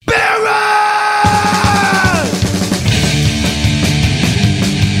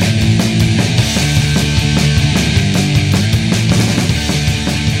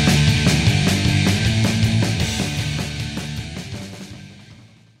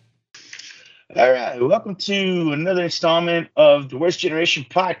All right, welcome to another installment of the Worst Generation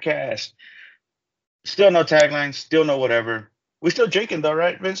podcast. Still no tagline, still no whatever. We still drinking though,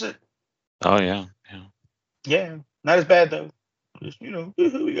 right, Vincent? Oh yeah, yeah, Yeah, not as bad though. Just, we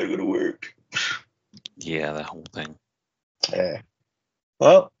gotta go to work. yeah. That whole thing. Yeah.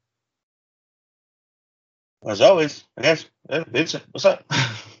 Well, as always, I guess. Vincent, what's up?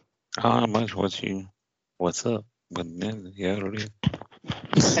 Not much. What's up? But then, yeah, really.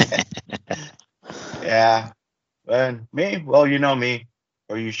 Yeah, and me. Well, you know me,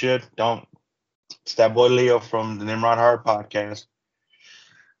 or you should. Don't. It's that boy Leo from the Nimrod Hard podcast.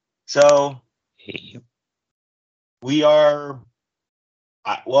 So Hey, we are.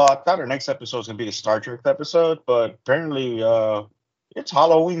 I thought our next episode was gonna be the Star Trek episode, but apparently, it's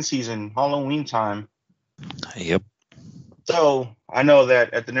Halloween season, Halloween time. yep. So I know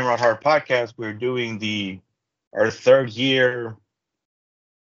that at the Nimrod Heart podcast, we're doing the our third year,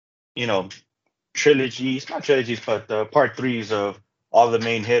 you know, trilogies, not trilogies, but part threes of all the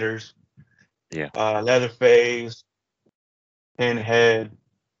main hitters: Yeah. Leatherface, Pinhead,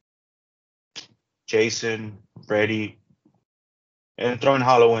 Jason, Freddy, and throwing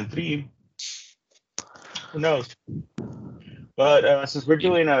Halloween three. Who knows? But since we're You,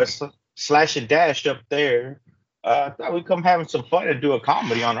 doing a slash and dash up there, I thought we'd come having some fun and do a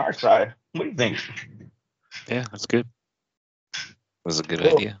comedy on our side. What do you think? yeah, that's good. Was a good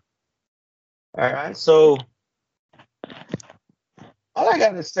Cool. idea. All right. So all I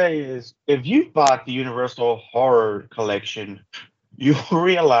gotta say is, if you bought the Universal Horror Collection, you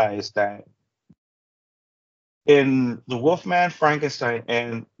realize that in the Wolfman, Frankenstein,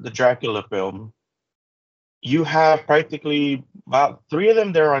 and the Dracula film, you have practically about three of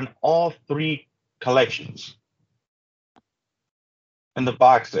them. They're on all three collections in the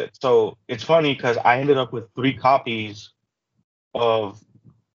box set. So it's funny because I ended up with three copies of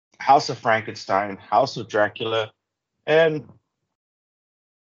House of Frankenstein, House of Dracula, and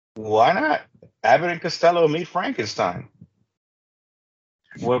why not Abbott and Costello meet Frankenstein?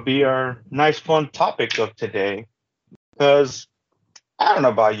 Will be our nice fun topic of today. Because I don't know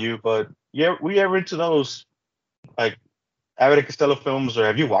about you, but yeah, we ever into those like Abbott and Costello films, or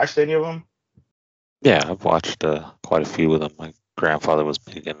have you watched any of them? Yeah, I've watched quite a few of them. My grandfather was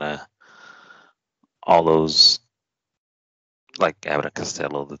big in all those, like Abbott and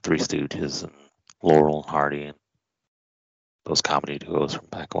Costello, the Three Stooges, and Laurel and Hardy, and those comedy duos from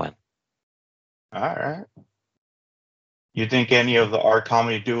back when. All right. You think any of the art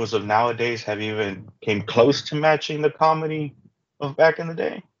comedy duos of nowadays have even came close to matching the comedy of back in the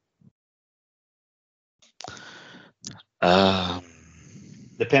day? Um,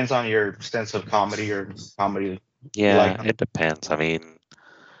 Depends on your sense of comedy or comedy you yeah, like. it depends. I mean,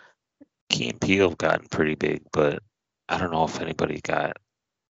 Key and Peele have gotten pretty big, but I don't know if anybody got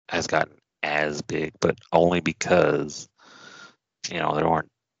has gotten as big, but only because there weren't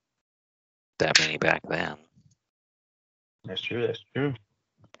that many back then, That's true. That's true. and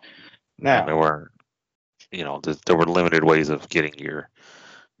Now, there were limited ways of getting your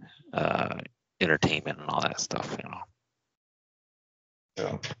uh, entertainment and all that stuff.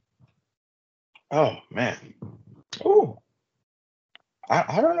 so, oh man, oh,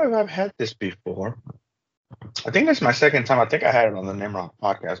 I don't know if I've had this before. I think this is my second time. I think I had it on the Nimrod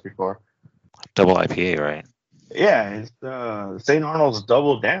podcast before. Double IPA, right? Yeah, it's St. Arnold's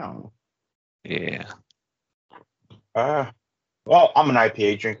Double Down. Yeah. Uh, well, I'm an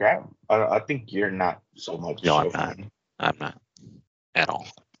IPA drinker. I think you're not so much No, I'm of not. one. I'm not at all.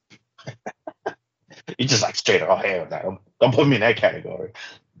 You just like straight up, oh, hell, that. Don't put me in that category.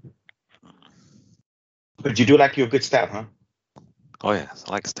 But you do like your good stuff, huh? Oh yeah,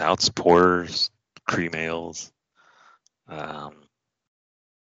 I like stouts, porters, cream ales, um,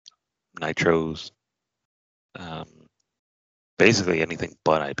 nitros, um, basically anything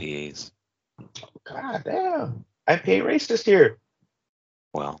but IPAs. God damn. IPA race this year.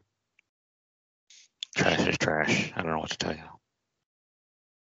 Well, trash is trash. I don't know what to tell you.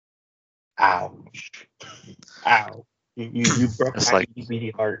 Ouch. Ow. You broke It's my like itty bitty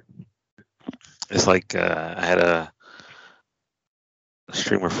heart. I had a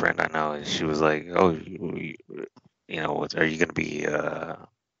streamer friend I know, and she was like, "Oh, are you going to be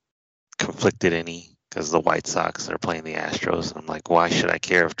conflicted any because the White Sox are playing the Astros?" And I'm like, "Why should I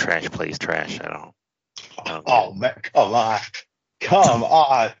care if trash plays trash? I don't get Oh man, come on. Come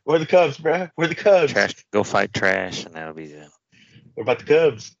on. Where the Cubs, bro? Where the Cubs? trash. Go fight trash, and that'll be it." What about the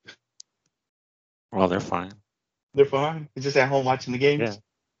Cubs? Well, they're fine. They're fine. They're just at home watching the Yeah. games.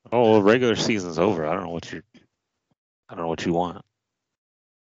 Oh, well, regular season's over. I don't know what you want.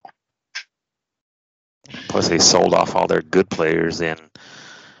 Plus, they sold off all their good players in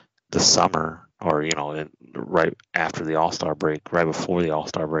the summer, or right after the All-Star break, right before the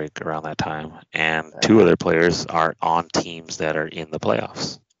All-Star break, around that time, and two other players are on teams that are in the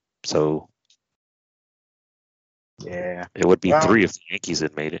playoffs. So Yeah. it would be Well, three if the Yankees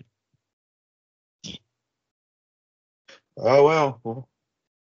had made it. oh well.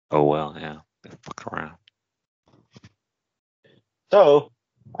 Oh well, yeah, fuck around. So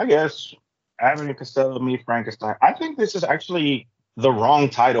I guess Abbott and Costello meet Frankenstein. I think this is actually the wrong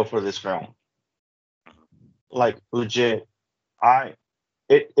title for this film. Like legit. I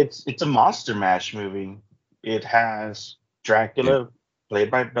it's a monster mash movie. It has Yeah, Dracula played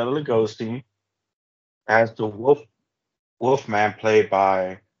by Bela Lugosi, it has the Wolfman played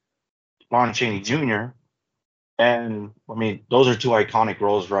by Lon Chaney Jr. And I mean those are two iconic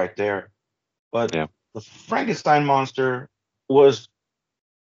roles right there. But yeah, the Frankenstein monster was,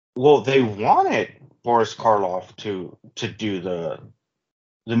 well, they wanted Boris Karloff to do the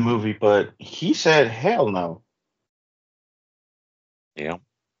movie, but he said hell no. yeah.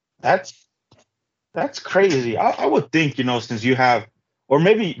 That's that's crazy. I would think, since you have, or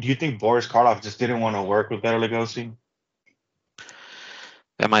maybe do you think Boris Karloff just didn't want to work with Bela Lugosi?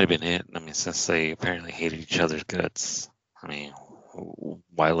 That might have been it. I mean, since they apparently hated each other's guts, I mean,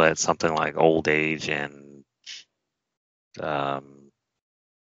 why let something like old age and um,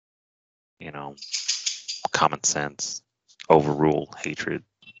 you know, common sense overrule hatred?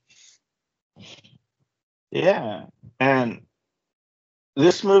 Yeah. And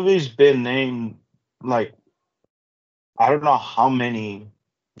this movie's been named like I don't know how many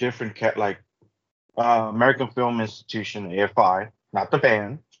different like American Film Institution, AFI, not the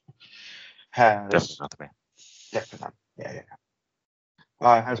band, Definitely has not the man. definitely not. Yeah,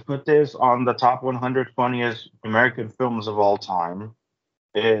 yeah. Has put this on the top 100 funniest American films of all time.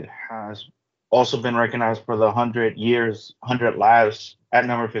 It has also been recognized for the 100 years, 100 laughs at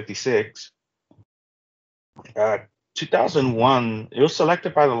number 56. Uh, 2001, it was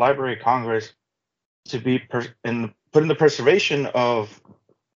selected by the Library of Congress to be put in the preservation of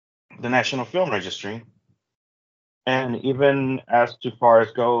the National Film Registry. And even as too far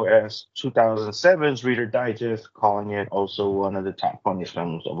as go as 2007's Reader Digest, calling it also one of the top funniest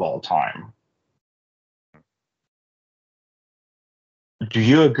films of all time. Do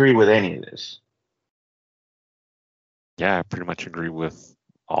you agree with any of this? Yeah, I pretty much agree with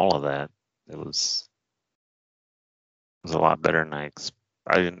all of that. It was a lot better than I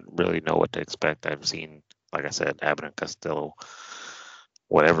didn't really know what to expect. I've seen, like I said, Abbott and Costello,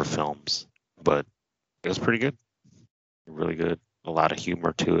 whatever films, but it was pretty good, really good. A lot of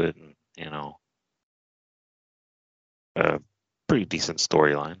humor to it, and a pretty decent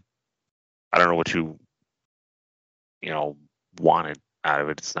storyline. I don't know what you know wanted out of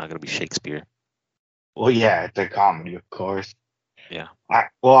it. It's not going to be Shakespeare. Well, yeah, it's a comedy, of course. Yeah, I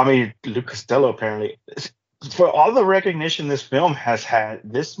mean, Luke Costello apparently, for all the recognition this film has had,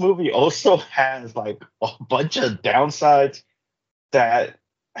 this movie also has like a bunch of downsides that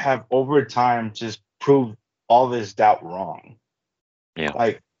have over time just proved all this doubt wrong. yeah,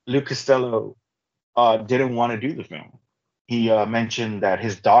 Like Luke Costello didn't want to do the film. He mentioned that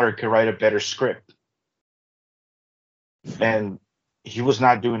his daughter could write a better script, and he was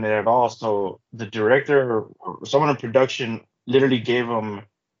not doing it at all. So the director or someone in production literally gave him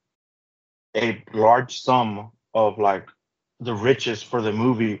a large sum of like the riches for the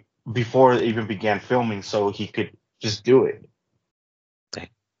movie before it even began filming, so he could just do it. Dang.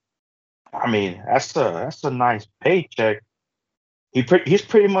 I mean, that's a nice paycheck. He's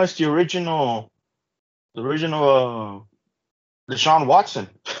pretty much the original Deshaun Watson.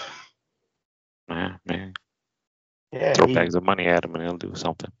 Yeah, man. Yeah, Throw bags of money at him and he'll do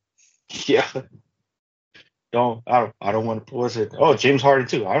something. yeah. I don't want to. What's it? Oh, James Harden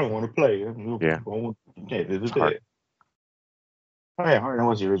too. I don't want to play. Yeah, Yeah, this is hard. it. Oh yeah, Harden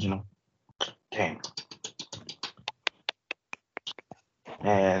was the original. Damn.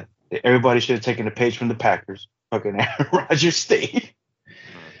 And everybody should have taken a page from the Packers. Fucking Aaron Rodgers stayed.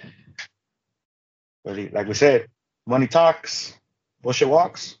 But like we said, money talks, bullshit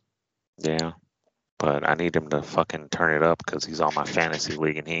walks. Yeah, but I need him to fucking turn it up because he's on my fantasy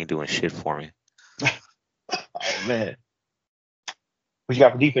league and he ain't doing shit for me. Oh man, what you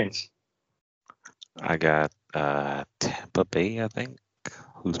got for defense? I got Tampa Bay, I think.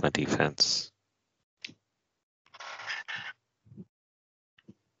 Who's my defense?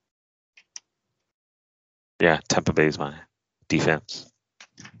 Yeah, Tampa Bay's my defense.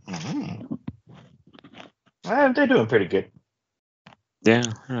 Mm-hmm. They're doing pretty good. Yeah,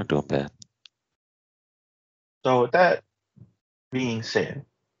 they're not doing bad. So with that being said,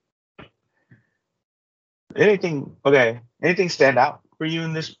 anything stand out for you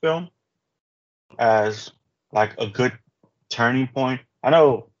in this film as like a good turning point? I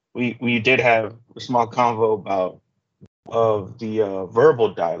know we did have a small convo about of the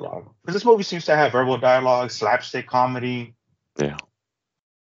verbal dialogue, because this movie seems to have verbal dialogue, slapstick comedy. Yeah.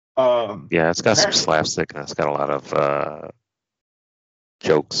 Um, Yeah, it's got some apparently, slapstick and it's got a lot of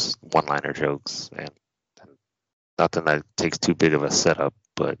jokes, one-liner jokes, and nothing that takes too big of a setup.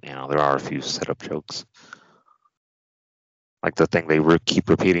 But there are a few setup jokes, like the thing they keep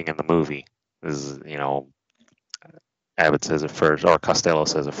repeating in the movie is, Abbott says it first, or Costello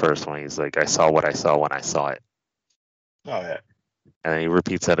says it first when he's like, "I saw what I saw when I saw it," oh yeah. and then he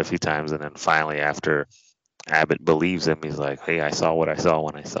repeats that a few times, and then finally, after Abbott believes him, he's like, "Hey, I saw what I saw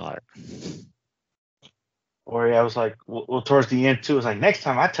when I saw it." Or yeah, I was like, well, towards the end too, it's like next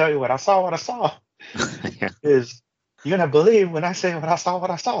time I tell you what I saw, Yeah. is you're gonna believe when I say what I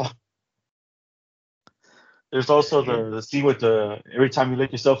saw. There's also Yeah. the scene with the every time you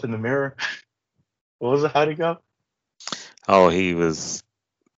look yourself in the mirror. What was it? How'd it go? Oh, he was.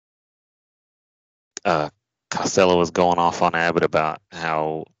 Costello was going off on Abbott about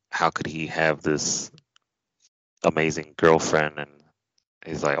how could he have this amazing girlfriend, and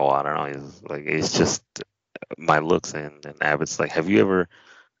he's like, "Oh, I don't know." He's like, "It's just my looks," and Abbott's like, have you ever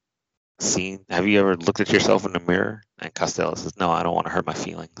looked at yourself in the mirror?" And Costello says, "No, I don't want to hurt my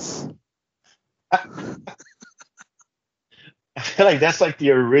feelings." I feel like that's like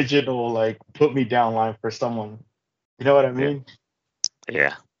the original like put me down line for someone. You know what I Yeah. mean?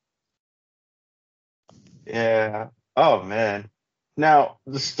 Yeah. Yeah. Oh man. Now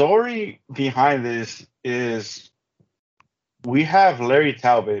the story behind this is we have Larry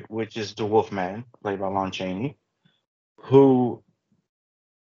Talbot, which is the Wolfman, played by Lon Chaney, who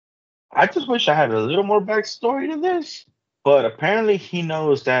I just wish I had a little more backstory to this. But apparently he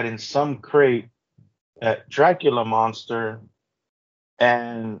knows that in some crate that Dracula monster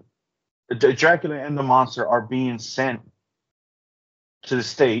and the Dracula and the monster are being sent to the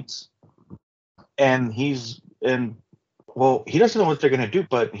States, and he doesn't know what they're gonna do,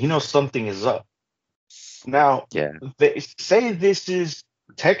 but he knows something is up. Now Yeah. they say this is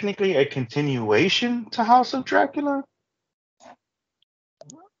technically a continuation to House of Dracula.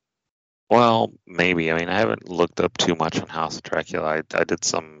 Well, maybe. I mean, I haven't looked up too much on House of Dracula. I did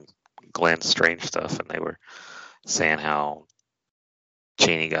some Glenn Strange stuff, and they were saying how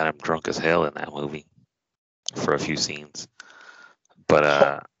Chaney got him drunk as hell in that movie for a few scenes.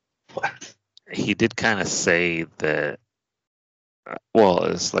 But What? he did kind of say that. Well,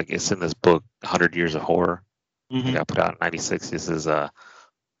 it's in this book, 100 Years of Horror. It Hmm. got put out in '96. This is on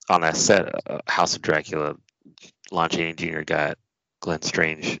that set, House of Dracula. Lon Chaney Jr. got Glenn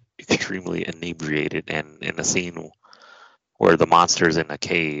Strange extremely inebriated, and in the scene where the monster's in a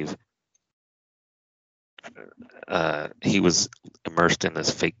cave, he was immersed in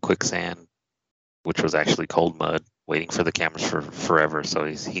this fake quicksand, which was actually cold mud, waiting for the cameras for forever. So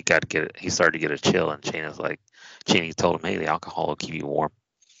he started to get a chill, and Chaney told him, "Hey, the alcohol will keep you warm."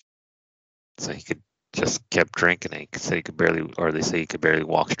 So he could just kept drinking. And he said he could barely, or they say he could barely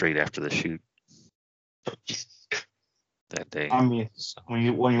walk straight after the shoot that day. I mean, So when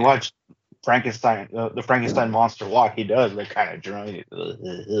you yeah, watch Frankenstein, the Frankenstein monster walk, he does look kind of drunk. yeah, a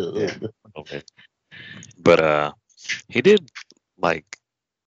little bit. But he did like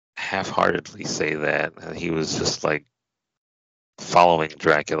half-heartedly say that he was just like following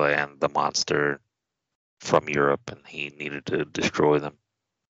Dracula and the monster from Europe, and he needed to destroy them.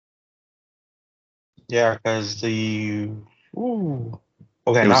 Yeah, because the ooh.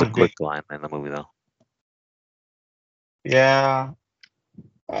 Okay, It now was a I'm quick thinking. line in the movie, though. Yeah.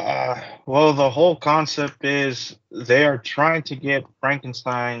 Well, the whole concept is they are trying to get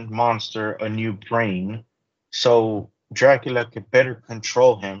Frankenstein monster a new brain so Dracula could better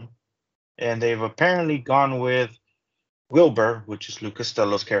control him. And they've apparently gone with Wilbur, which is Luke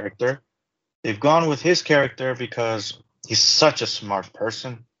Costello's character. They've gone with his character because he's such a smart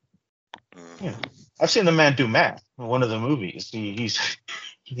person. You know, Mm. I've seen the man do math in one of the movies.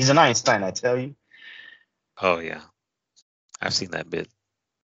 He's an Einstein, I tell you. Oh yeah, I've seen that bit.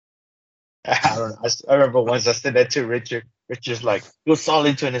 I don't know. I remember once I said that to Richard. Richard's like, he was all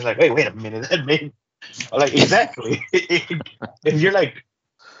into it. And he's like, wait a minute. That made I'm like, exactly. If you're like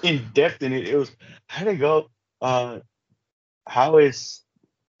in depth in it, it was, how did it go? Uh, how is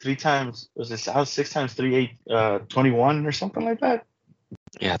three times, was it how 6 times 3, 8, 21 or something like that?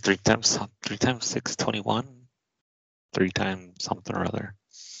 Yeah, three times 6, 21. 3 times something or other.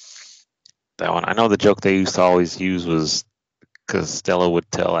 That one. I know the joke they used to always use was because Stella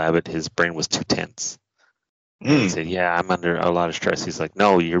would tell Abbott his brain was too tense. And he Mm. said, "Yeah, I'm under a lot of stress." He's like,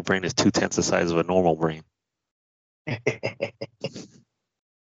 "No, your brain is 2/10 the size of a normal brain."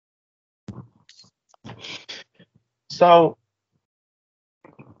 So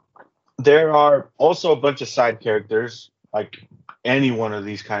there are also a bunch of side characters, like any one of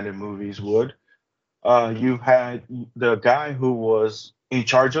these kind of movies would. You had the guy who was in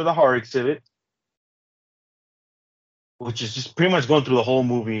charge of the horror exhibit, which is just pretty much going through the whole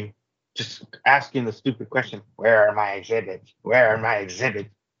movie, just asking the stupid question, "Where are my exhibits? Where are my exhibits?"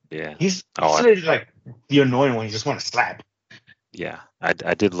 Yeah. He's literally like the annoying one. You just want to slap. Yeah.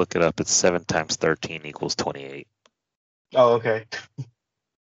 I did look it up. It's 7 times 13 equals 28. Oh, okay.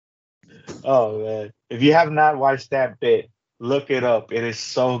 Oh man, if you have not watched that bit, look it up. It is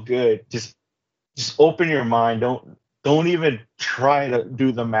so good. Just open your mind. Don't even try to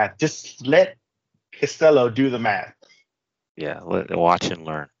do the math. Just let Costello do the math. Yeah. Watch and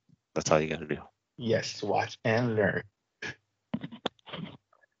learn. That's all you got to do. Yes, watch and learn.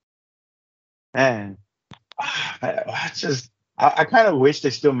 And I kind of wish they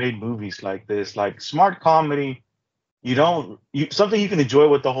still made movies like this, like smart comedy. Something you can enjoy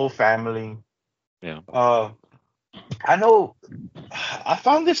with the whole family. Yeah. I know. I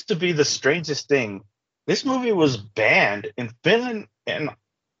found this to be the strangest thing. This movie was banned in Finland and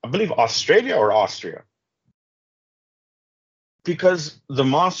I believe Australia or Austria because the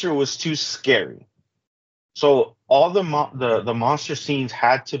monster was too scary. So all the monster scenes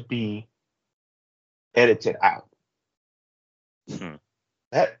had to be edited out. Hmm.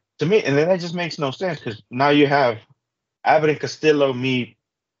 That to me, and then that just makes no sense because now you have Abbott and Castello meet.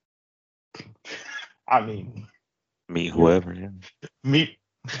 I mean, Meet whoever. Yeah. meet.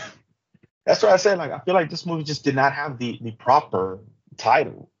 That's what I said. Like I feel like this movie just did not have the proper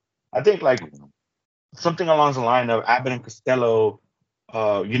title. I think like something along the line of Abbott and Costello,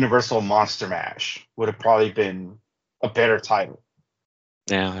 Universal Monster Mash would have probably been a better title.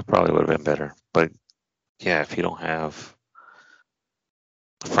 Yeah, it probably would have been better. But yeah, if you don't have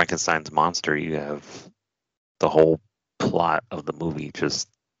Frankenstein's monster, you have the whole plot of the movie just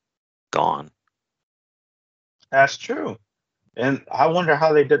gone. That's true. And I wonder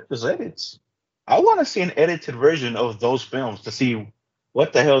how they did those edits. I want to see an edited version of those films to see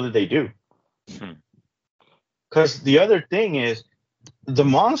what the hell did they do. Hmm. Because the other thing is the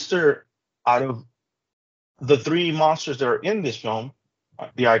monster out of the three monsters that are in this film,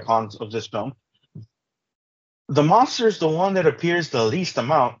 the icons of this film, the monster is the one that appears the least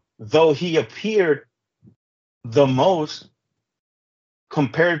amount, though he appeared the most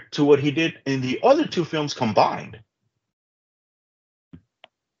compared to what he did in the other two films combined.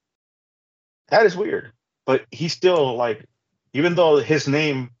 That is weird. But he's still like, even though his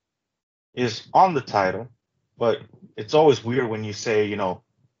name is on the title, but it's always weird when you say,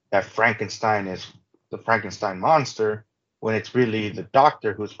 that Frankenstein is the Frankenstein monster when it's really the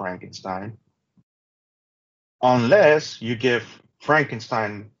doctor who's Frankenstein. Unless you give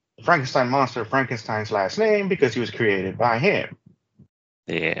Frankenstein monster Frankenstein's last name because he was created by him.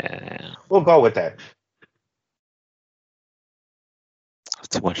 Yeah. We'll go with that.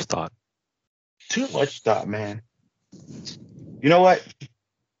 Too much thought. Too much thought, man. You know what?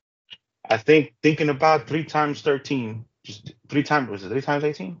 I think thinking about 3 times 13, just 3 times, was it 3 times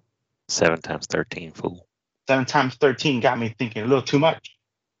 18? 7 times 13, fool. 7 times 13 got me thinking a little too much.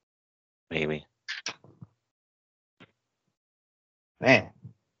 Maybe. Man.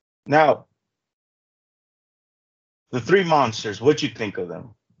 Now, the 3 monsters, what'd you think of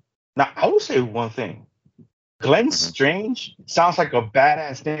them? Now, I will say one thing. Glenn Strange sounds like a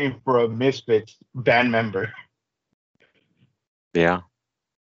badass name for a Misfits band member. Yeah.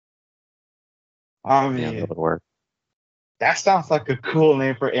 I Yeah, mean, that would work. that sounds like a cool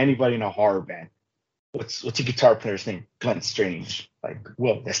name for anybody in a horror band. What's your guitar player's name? Glenn Strange. Like,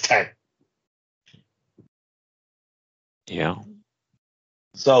 whoa, that's tight. Yeah.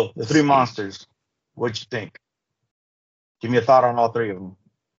 So, the 3 monsters, what'd you think? Give me a thought on all 3 of them.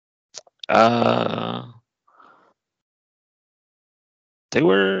 They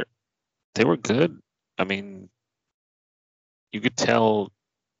were good. I mean, you could tell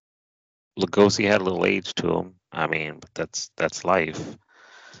Lugosi had a little age to him. I mean, but that's life.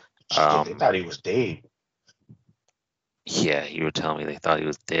 They thought he was dead. Yeah, you were telling me they thought he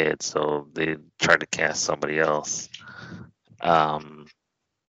was dead, so they tried to cast somebody else. The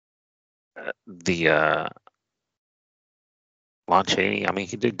Lon Chaney, I mean,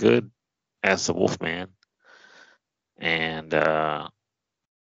 he did good as the Wolfman, and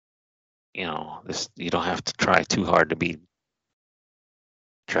you don't have to try too hard to be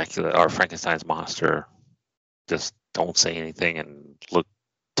Dracula or Frankenstein's monster. Just don't say anything and look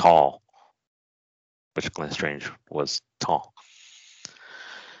tall, which Glenn Strange was tall.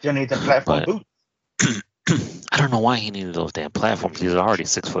 You need the platform But boot. I don't know why he needed those damn platforms. He's already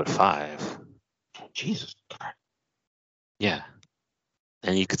 6'5". Jesus Christ. Yeah.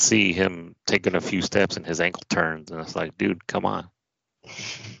 And you could see him taking a few steps and his ankle turns, and it's like, dude, come on.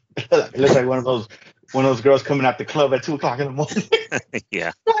 It looks like one of those girls coming out the club at 2 o'clock in the morning.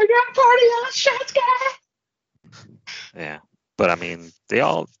 Yeah. I got party on shots, guy. Yeah. But I mean, they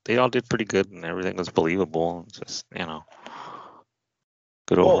all did pretty good, and everything was believable. Just good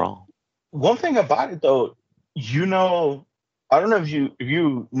Well, overall. one thing about it though, you know, I don't know if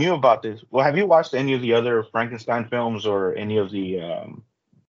you knew about this. Well, have you watched any of the other Frankenstein films or any of the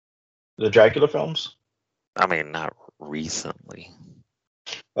Dracula films? I mean, not recently.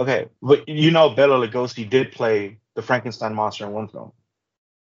 Okay, but you know Bela Lugosi did play the Frankenstein monster in one film,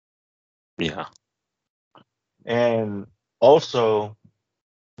 Yeah. and also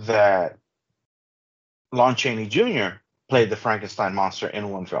that Lon Chaney Jr. played the Frankenstein monster in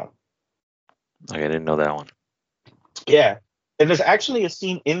one film. Like, I didn't know that one. Yeah, and there's actually a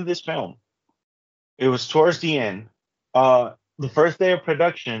scene in this film. It was towards the end. The first day of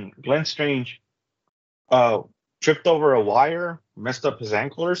production, Glenn Strange uh tripped over a wire, messed up his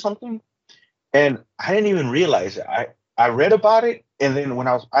ankle or something, and I didn't even realize it. I read about it, and then when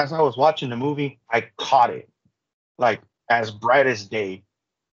I was watching the movie, I caught it like as bright as day.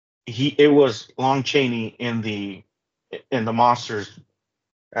 It was Lon Chaney in the monsters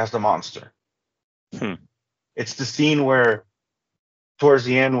as the monster. Hmm. It's the scene where towards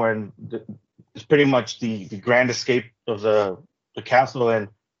the end when it's pretty much the grand escape of the castle, and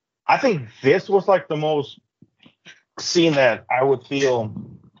I think this was like the most scene that I would feel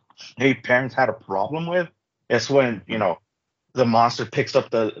maybe parents had a problem with. It's when the monster picks up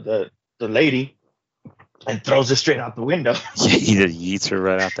the lady and throws it straight out the window. Yeah, he just yeets her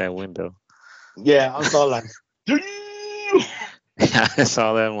right out that window. Yeah, I was all like, I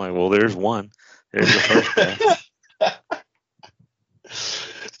saw that. I'm like, well, there's one. There's the first guy.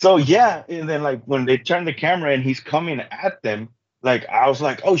 so yeah, and then like when they turn the camera and he's coming at them, like I was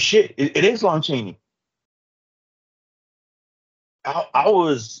like, oh shit, it is Lon Chaney. I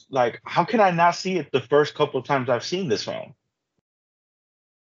was like, how can I not see it the first couple of times I've seen this film?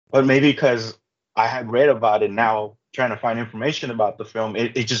 But maybe because I had read about it now, trying to find information about the film,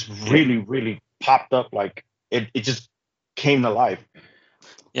 it just really, really popped up. Like it just came to life.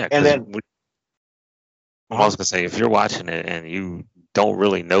 Yeah, And because then, I was gonna say, if you're watching it and you don't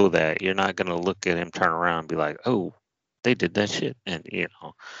really know that, you're not gonna look at him turn around and be like, "Oh, they did that shit," and you're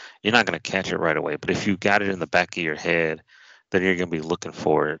not gonna catch it right away. But if you got it in the back of your head, then you're gonna be looking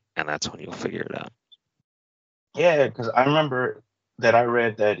for it, and that's when you'll figure it out. yeah, because I remember that I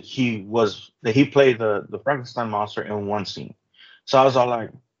read that he played the Frankenstein monster in one scene. So I was all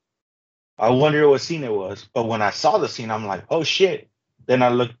like, I wonder what scene it was. But when I saw the scene, I'm like, oh shit. Then I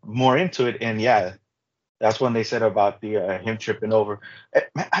looked more into it, and yeah, that's when they said about the him tripping over.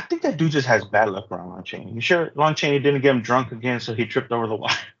 Man, I think that dude just has bad luck around Lon Chaney. You sure Lon Chaney didn't get him drunk again, so he tripped over the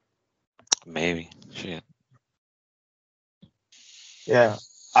wire? Maybe. Shit. Yeah.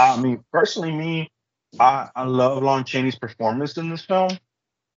 I mean, personally, I love Lon Chaney's performance in this film.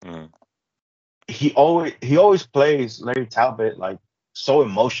 Mm. He always plays Larry Talbot like so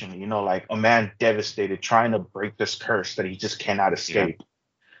emotionally, like a man devastated, trying to break this curse that he just cannot Yeah. escape.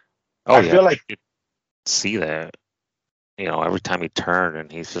 Oh I yeah. feel like You could see that. Every time he turned,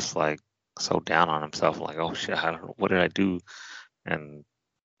 and he's just like so down on himself, like, oh shit, I don't know, what did I do, and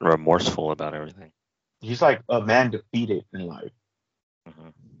remorseful about everything. he's like a man defeated in life. Hmm.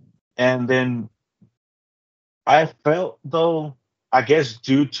 And then I felt though, I guess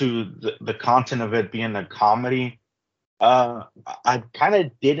due to the content of it being a comedy, I kind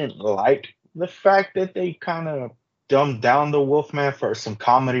of didn't like the fact that they kind of dumbed down the Wolfman for some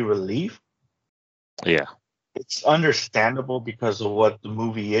comedy relief. Yeah. It's understandable because of what the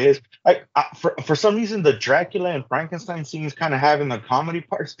movie is. Like for some reason, the Dracula and Frankenstein scenes kind of having the comedy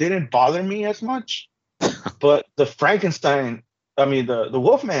parts didn't bother me as much, but the Frankenstein, I mean the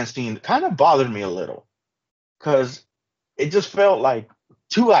Wolfman scene kind of bothered me a little because it just felt like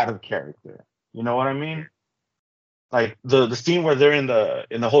too out of character. You know what I mean? Like the scene where they're in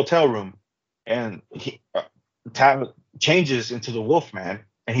the hotel room, and Tab changes into the Wolfman,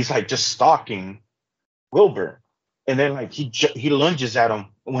 and he's like just stalking Wilbur, and then like he lunges at him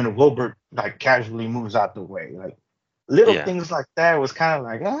when Wilbur like casually moves out the way. Like little Yeah. things like that was kind of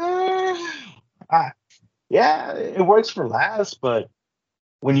like yeah, it works for laughs, but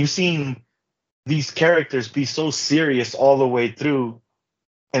when you've seen these characters be so serious all the way through,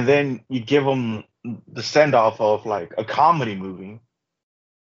 and then you give them the send off of like a comedy movie,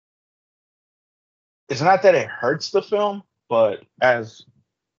 it's not that it hurts the film, but as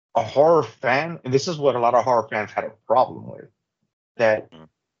a horror fan, and this is what a lot of horror fans had a problem with, that Mm.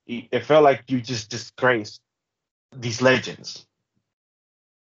 it felt like you just disgraced these legends,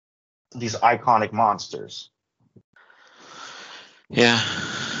 these iconic monsters. Yeah,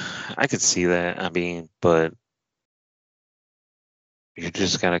 I could see that. I mean, but you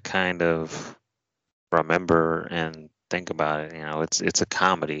just gotta kind of remember and think about it. You know, it's a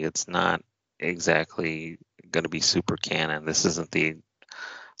comedy. It's not exactly going to be super canon. This isn't the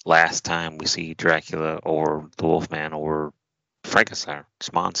last time we see Dracula or the Wolfman or Frankenstein's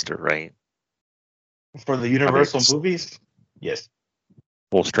monster, right? For the I mean, Universal movies, yes.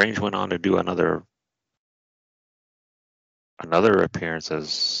 well, Strange went on to do another appearance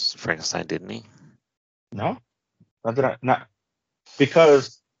as Frankenstein, didn't he? No, not that not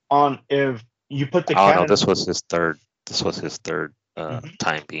because on if you put the Oh no, canon. this was his third. This was his third Mhm.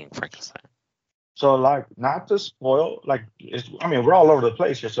 time being Frankenstein. So like not to spoil, like I mean we're all over the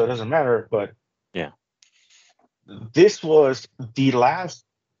place here, so it doesn't matter. But Yeah. this was the last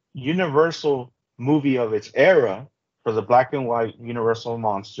Universal movie of its era for the black and white Universal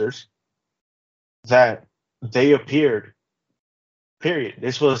monsters that they appeared. Period.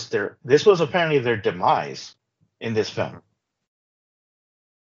 This was apparently their demise in this film,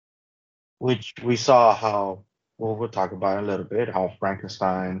 which we saw how well we'll talk about in a little bit how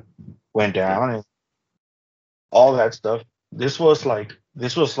Frankenstein went Yeah. down and all that stuff. This was like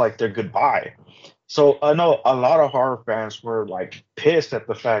their goodbye. So I know a lot of horror fans were like pissed at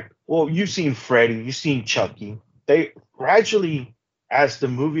the fact, well, you've seen Freddy, you've seen Chucky. They gradually, as the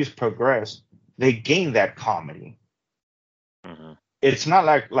movies progressed, they gained that comedy. Hmm. It's not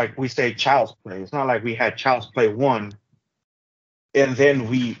like we say Child's Play. It's not like we had Child's Play one and then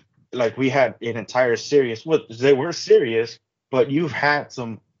we had an entire series. Well, they were serious, but you've had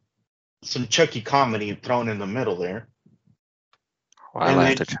some Chucky comedy thrown in the middle there. Well, I And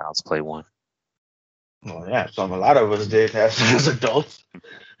laughed then at Child's Play one. well, yeah, a lot of us did as adults.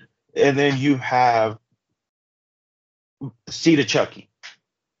 And then you have Seed of Chucky.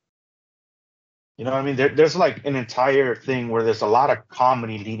 You know what I mean? There's like an entire thing where there's a lot of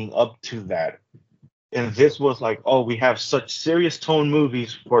comedy leading up to that. And this was like, oh, we have such serious tone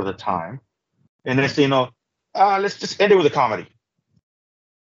movies for the time. And next thing you know, let's just end it with a comedy.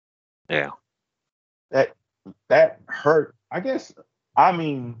 Yeah. That that hurt. I guess. I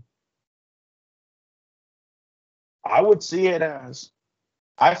mean, I would see it as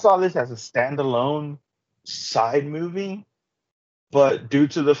I saw this as a standalone side movie, but due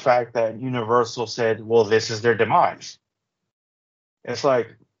to the fact that Universal said, well, this is their demise, it's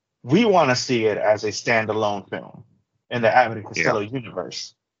like we want to see it as a standalone film in the Abbott and Yeah. Costello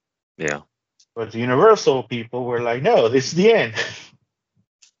universe. Yeah. But the Universal people were like, no, this is the end.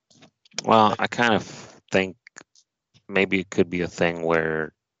 Well, I kind of think maybe it could be a thing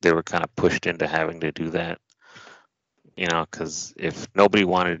where they were kind of pushed into having to do that, you know, because if nobody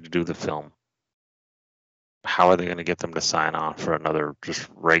wanted to do the film, how are they going to get them to sign on for another just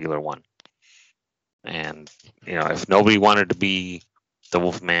regular one? And, you know, if nobody wanted to be the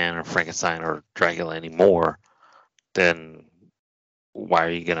Wolfman or Frankenstein or Dracula anymore, then why are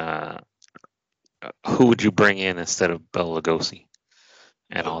you going to, who would you bring in instead of Bela Lugosi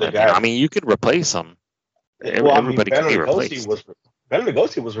and all The them? You know, I guy, mean, you could replace them. well, I mean, Everybody can be replaced. Bela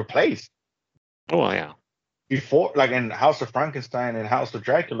Lugosi was replaced Oh, yeah. before, like in House of Frankenstein and House of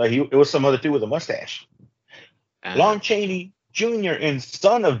Dracula. It was some other dude with a mustache. Uh, Lon Chaney Jr. in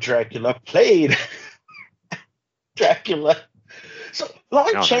Son of Dracula played Dracula. So Lon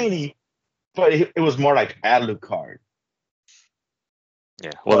oh, nice. Chaney, but it was more like Alucard.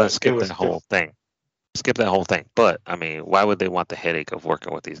 Yeah. Well, then But it skip that was whole just thing. Skip that whole thing. But, I mean, why would they want the headache of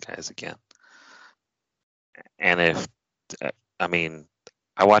working with these guys again? And if, I mean,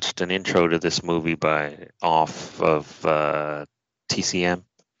 I watched an intro to this movie by off of TCM,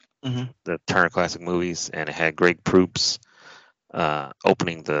 mhm. the Turner Classic Movies, and it had Greg Proops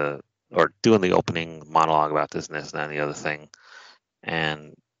opening the or doing the opening monologue about this and this and that and the other thing,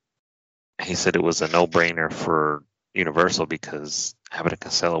 and he said it was a no-brainer for Universal because Abbott and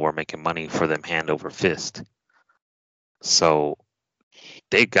Costello were making money for them hand over fist. So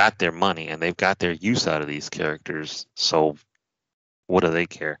they got their money and they've got their use out of these characters. So what do they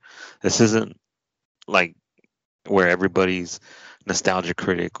care? This isn't like where everybody's nostalgia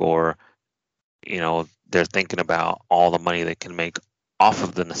critic or they're thinking about all the money they can make off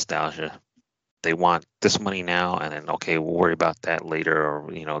of the nostalgia. They want this money now and then okay, we'll worry about that later,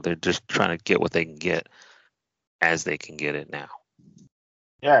 or they're just trying to get what they can get as they can get it now.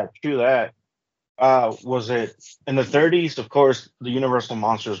 Yeah, true that. Was it in the 30s? Of course, the Universal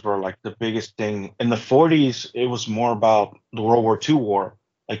monsters were like the biggest thing. In the 40s, it was more about the World War II war.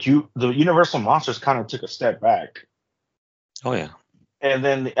 The Universal monsters kind of took a step back. Oh yeah. And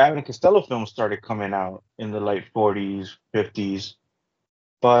then the Abbott and Costello films started coming out in the late 40s, 50s.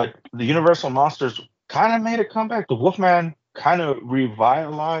 But the Universal monsters kind of made a comeback. The Wolfman kind of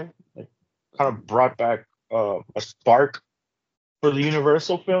revitalized, like, kind of brought back a spark for the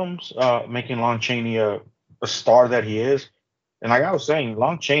Universal films, making Lon Chaney a star that he is. And like I was saying,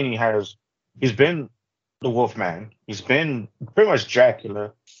 Lon Chaney he's been the Wolfman, he's been pretty much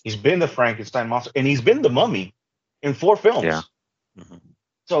Dracula, he's been the Frankenstein monster, and he's been the Mummy in 4 Yeah. films. Hmm.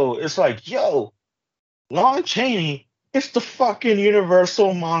 So it's like, yo, Lon Chaney is the fucking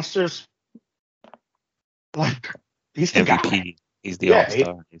Universal monsters. Like, he's the guy. MVP. He's the Yeah, all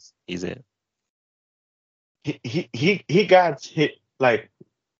star. He's it. he got hit, like,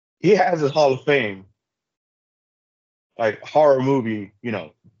 he has his Hall of Fame, like, horror movie,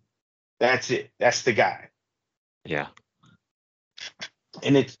 that's it. That's the guy. Yeah.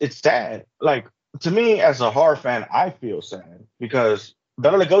 And it's sad. Like, to me, as a horror fan, I feel sad because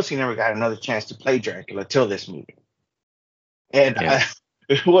Bela Lugosi never got another chance to play Dracula till this movie. And Yeah.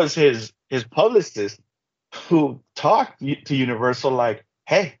 it was his publicist who talked to Universal like,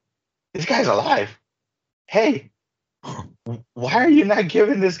 "Hey, this guy's alive. Hey, why are you not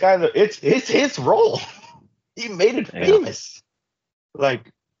giving this guy it's his role? He made it Yeah. famous."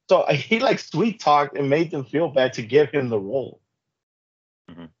 Like, so he like sweet talked and made them feel bad to give him the role.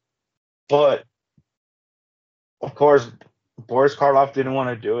 Hmm. But of course, Boris Karloff didn't want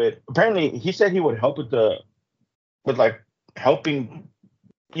to do it. Apparently, he said he would help with like helping,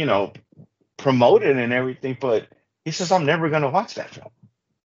 you know, promote it and everything. But he says, "I'm never gonna watch that film."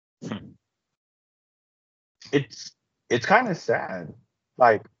 Hmm. It's kind of sad.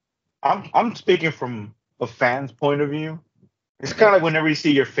 Like, I'm speaking from a fan's point of view. It's kind of like whenever you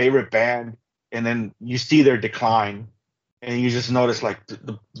see your favorite band and then you see their decline, and you just notice like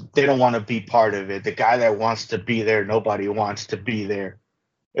they don't want to be part of it. The guy that wants to be there, nobody wants to be there.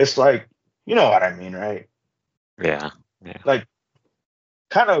 It's like, you know what I mean, right? Yeah. Yeah. Like,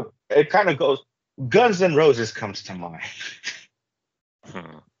 it kind of goes. Guns N' Roses comes to mind.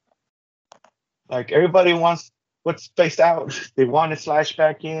 Hmm. Like, everybody wants what's spaced out. They want it slashed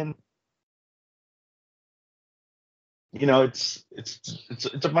back in. It's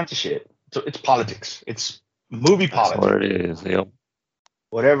a bunch of shit. It's politics. It's movie That's politics. what it is. Yep.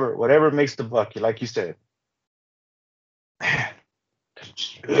 Whatever makes the buck. Like you said.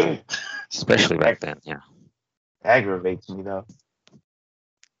 Especially back then. Yeah. Aggravates me though.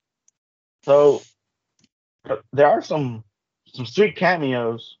 So there are some sweet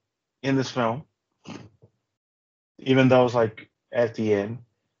cameos in this film, even those like at the end.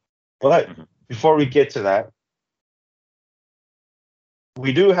 But Hmm. before we get to that,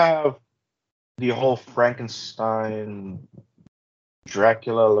 we do have the whole Frankenstein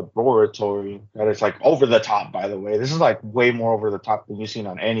Dracula laboratory that is like over the top. By the way, this is like way more over the top than you've seen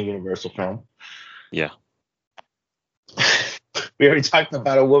on any Universal film. Yeah. We already talked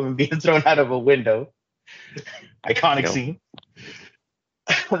about a woman being thrown out of a window. Iconic Yep. scene.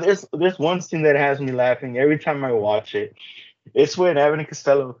 There's one scene that has me laughing every time I watch it. It's when Abbott and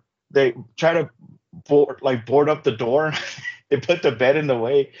Costello, they try to board up the door. They put the bed in the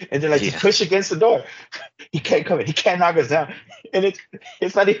way, and they're like, just Yeah. push against the door. He can't come in. He can't knock us down. And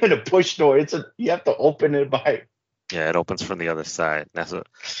it's not even a push door. You have to open it by. Yeah. It opens from the other side. That's what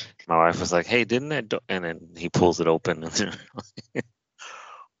my wife was like. Hey, didn't that? And then he pulls it open and it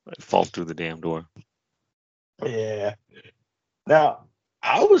falls through the damn door. Yeah. Now,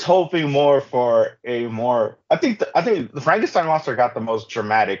 I was hoping more for a more. I think the Frankenstein monster got the most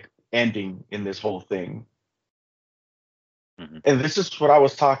dramatic ending in this whole thing. Hmm. And this is what I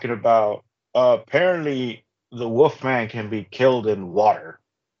was talking about. Apparently, the Wolfman can be killed in water,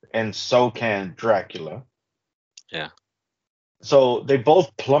 and so can Dracula. Yeah. So they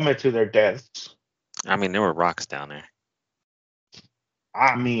both plummet to their deaths. I mean, there were rocks down there.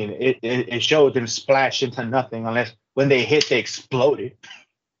 I mean, it showed them splash into nothing unless when they hit, they exploded.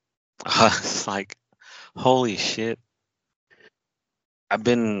 It's like, holy shit. I've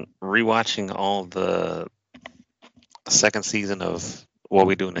been rewatching all the second season of What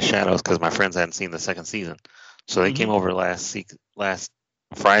We Do in the Shadows because my friends hadn't seen the second season. So they came Mhm. over last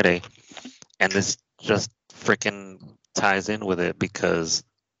Friday, and this just freaking ties in with it because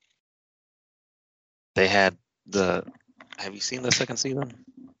they had the. Have you seen the second season?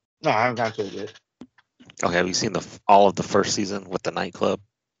 No, I haven't gotten to it yet. Okay, have you seen all of the first season with the nightclub?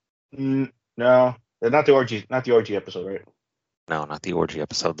 No, not the orgy episode, right? No, not the orgy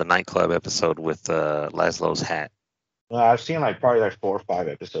episode. The nightclub episode with Laszlo's hat. I've seen like probably like 4 or 5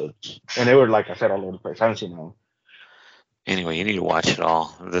 episodes, and they were like I said all over the place. I haven't seen that one. Anyway, you need to watch it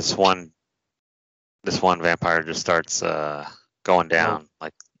all. This one vampire just starts going I know, down.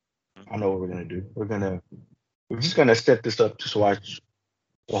 Like, I know what we're gonna do. We're just gonna set this up. Just watch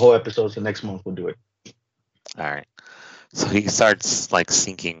the whole episode. So next month we'll do it. all right. So he starts like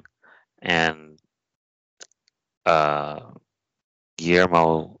sinking, and uh,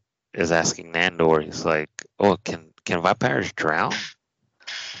 Guillermo is asking Nandor. He's like, "Oh, can vampires drown?"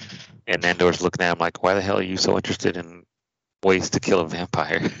 And Nandor's looking at him like, "Why the hell are you so interested in ways to kill a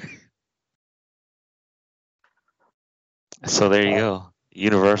vampire?" So there you Uh, go.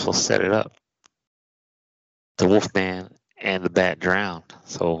 Universal set it up. The Wolfman and the Bat drowned.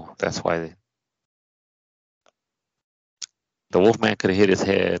 So that's why the Wolfman could have hit his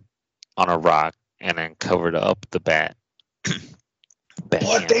head on a rock and then covered up the Bat. Bat but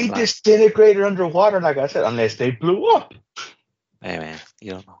can't they fly. disintegrated underwater, like I said, unless they blew up. Hey man,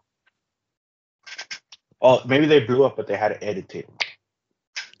 you don't know. Oh, maybe they blew up, but they had to edit it.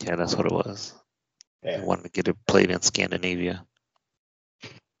 Yeah, that's what it was. They Yeah. wanted to get it played in Scandinavia.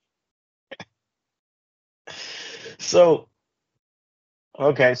 So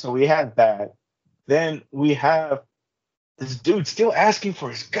okay, so we had that. Then we have this dude still asking for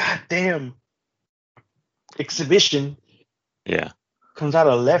his goddamn exhibition. Yeah, Comes out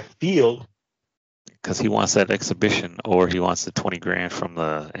of left field. because he wants that exhibition, or he wants the 20 grand from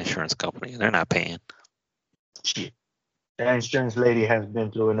the insurance company. They're not paying. Shit. That insurance lady has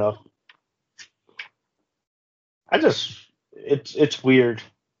been through enough. It's weird.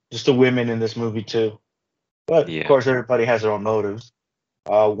 Just the women in this movie too. But of Yeah. course, everybody has their own motives.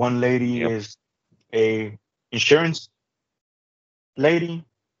 One lady Yep. is a insurance lady,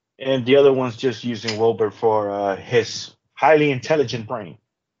 and the other one's just using Wilbur for his highly intelligent brain.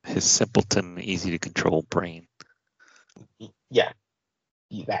 His simpleton, easy to control brain. Yeah,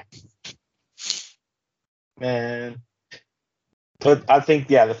 that man. But I think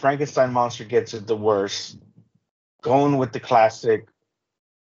the Frankenstein monster gets it the worst. Going with the classic,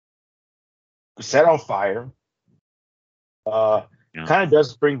 set on fire. Uh, Yeah. Kind of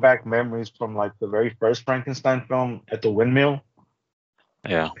does bring back memories from like the very first Frankenstein film at the windmill.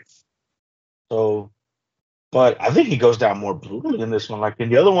 Yeah. So, but I think he goes down more brutally in this one. Like in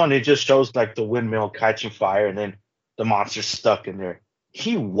the other one, it just shows like the windmill catching fire and then the monster's stuck in there.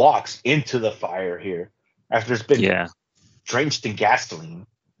 He walks into the fire here after it's been Yeah. drenched in gasoline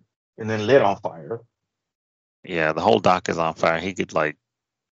and then lit on fire. Yeah. The whole dock is on fire. He could like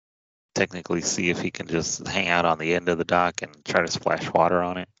technically see if he can just hang out on the end of the dock and try to splash water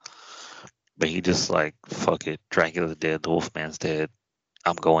on it. But he just like, fuck it. Dracula's dead. The Wolfman's dead.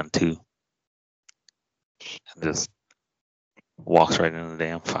 I'm going too. And just walks right into the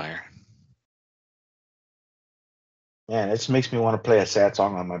damn fire. Man, it just makes me want to play a sad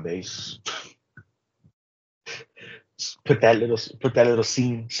song on my bass. Put that little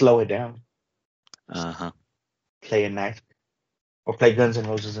scene, slow it down, Uh huh. play it nice, or play Guns N'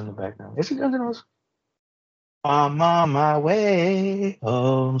 Roses in the background. Is it Guns N' Roses? I'm on my way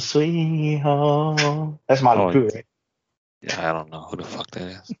home, sweet home. That's Molly Oh, Crew, right? yeah. I don't know who the fuck that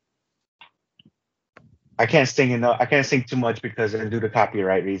is. I can't sing enough. I can't sing too much because due to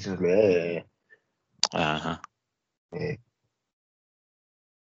copyright reasons. Bleh. Uh huh. Yeah.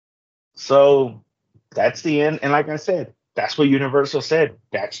 So that's the end. And like I said, that's what Universal said.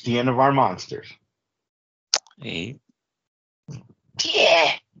 That's the end of our monsters. He,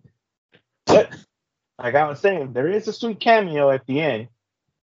 Yeah. But like I was saying, there is a sweet cameo at the end.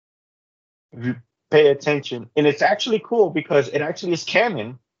 If you pay attention, and it's actually cool because it actually is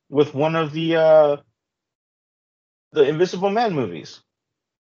canon with one of the Invisible Man movies.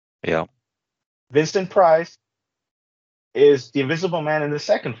 yeah. Vincent Price is the Invisible Man in the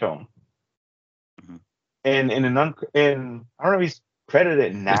second film, Mhm. and in I don't know if he's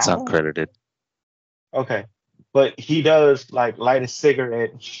credited It's now. uncredited. Okay, but he does like light a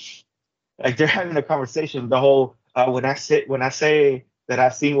cigarette. Like they're having a conversation. The whole when I say that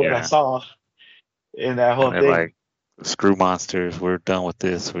I've seen what I Yeah. saw, and that And whole they're thing. like, screw monsters. We're done with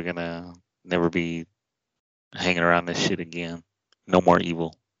this. We're gonna never be hanging around this shit again. No more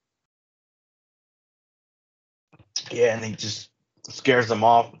evil. Yeah, and he just scares them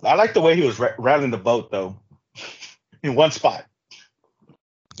off. I like the way he was rattling the boat though, in one spot.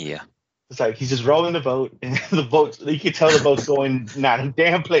 Yeah. It's like he's just rolling the boat, and the boat. You can tell the boat's going not a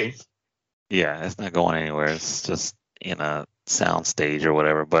damn place. Yeah. It's not going anywhere. It's just in a sound stage or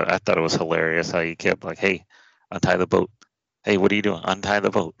whatever. But I thought it was hilarious how he kept like, hey, untie the boat. Hey, what are you doing? Untie the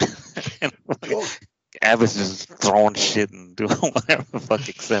boat. And Dude, Abbott's just throwing shit and doing whatever the fuck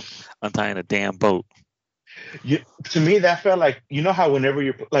except untying a damn boat. to me, that felt like how whenever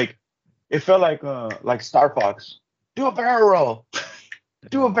you're like, it felt like Star Fox. Do a barrel roll.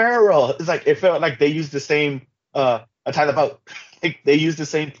 Do a barrel roll. It's like it felt like they used the same I tied the boat. They used the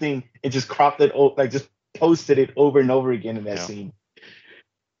same thing and just cropped it, like just posted it over and over again in that Yeah. scene.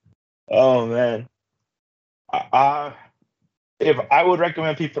 Oh man. I, if I would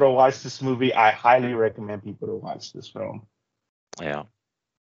recommend people to watch this movie, I highly recommend people to watch this film. Yeah.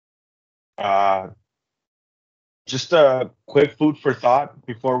 Uh, just a quick food for thought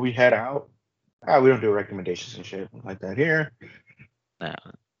before we head out. We don't do recommendations and shit like that here.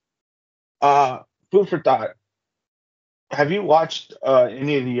 Yeah. Food for thought. Have you watched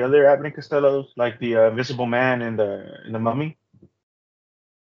any of the other Abbott and Costellos, like the Invisible Man and the Mummy?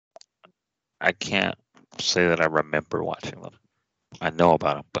 I can't say that I remember watching them. I know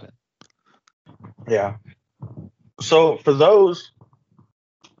about them, but Yeah. So for those,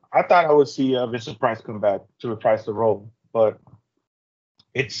 I thought I would see Vincent Price come back to reprise the role, but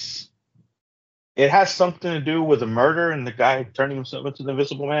it's it has something to do with a murder and the guy turning himself into the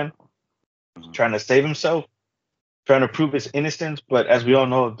Invisible Man, trying to save himself, trying to prove his innocence. But as we all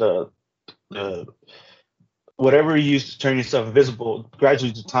know, the whatever you use to turn yourself invisible,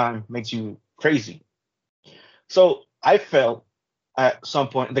 gradually to time makes you crazy. So I felt at some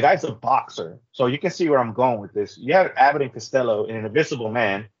point the guy's a boxer, so you can see where I'm going with this. You have Abbott and Costello in an Invisible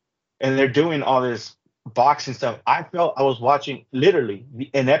Man, and they're doing all this boxing stuff. I felt I was watching literally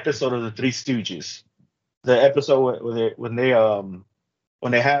an episode of the Three Stooges, the episode when they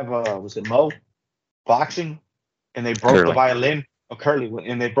have was it Mo boxing and they broke the Curly. violin or Curly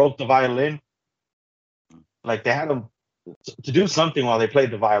and they broke the violin. Like they had them to do something while they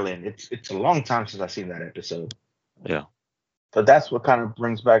played the violin. It's a long time since I've seen that episode. Yeah. So that's what kind of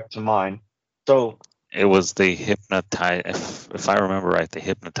brings back to mind. So It was they hypnotized. If I remember right, they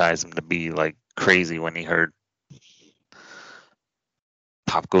hypnotized him to be like crazy when he heard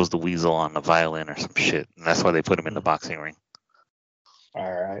 "Pop Goes the Weasel" on the violin or some shit, and that's why they put him in the boxing ring.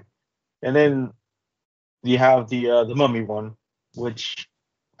 all right, and then you have the Mummy one, which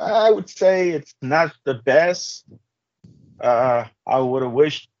I would say it's not the best. I would have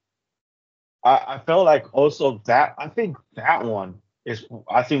wished. I felt like also that I think that one is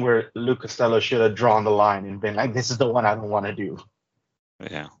I think where Luke Costello should have drawn the line and been like, this is the one I don't want to do.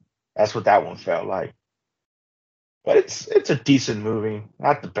 Yeah. That's what that one felt like. But it's a decent movie,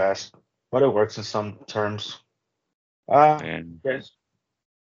 not the best, but it works in some terms. And Yes.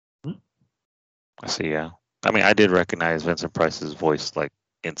 I see. Yeah. I mean, I did recognize Vincent Price's voice like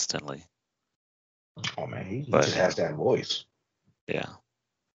instantly. Oh man, he But just has that voice. yeah.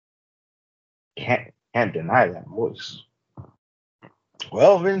 Can't deny that voice.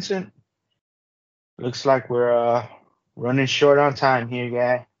 Well, Vincent, looks like we're running short on time here,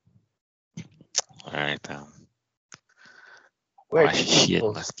 guy. All right. Where Oh can shit.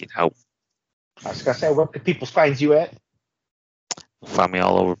 people? Let's get out. I was gonna say, where can people find you at? Find me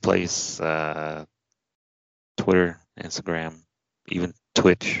all over the place. Twitter, Instagram, even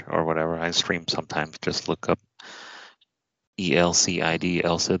Twitch or whatever. I stream sometimes. Just look up ELCID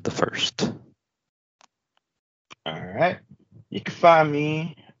Elcid the First. All right. You can find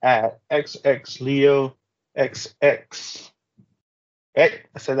me at XXLeoXX. Hey,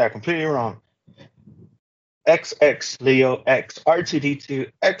 I said that completely wrong.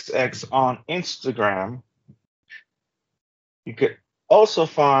 XXLeoXR2D2XX on Instagram. You could also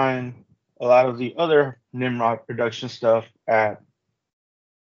find a lot of the other Nimrod production stuff at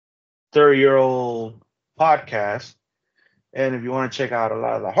 30-Year-Old Podcast. And if you want to check out a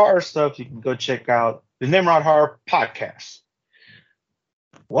lot of the horror stuff, you can go check out the Nimrod Horror Podcast.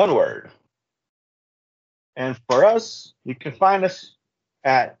 One word. And for us, you can find us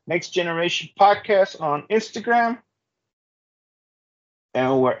at Next Generation Podcast on Instagram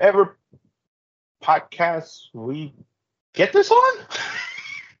and wherever podcasts we get this on.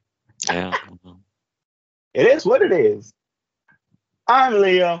 Yeah. It is what it is. I'm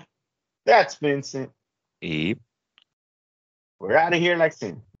Leo. That's Vincent. Yep. We're out of here like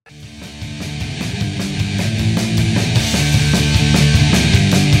sin.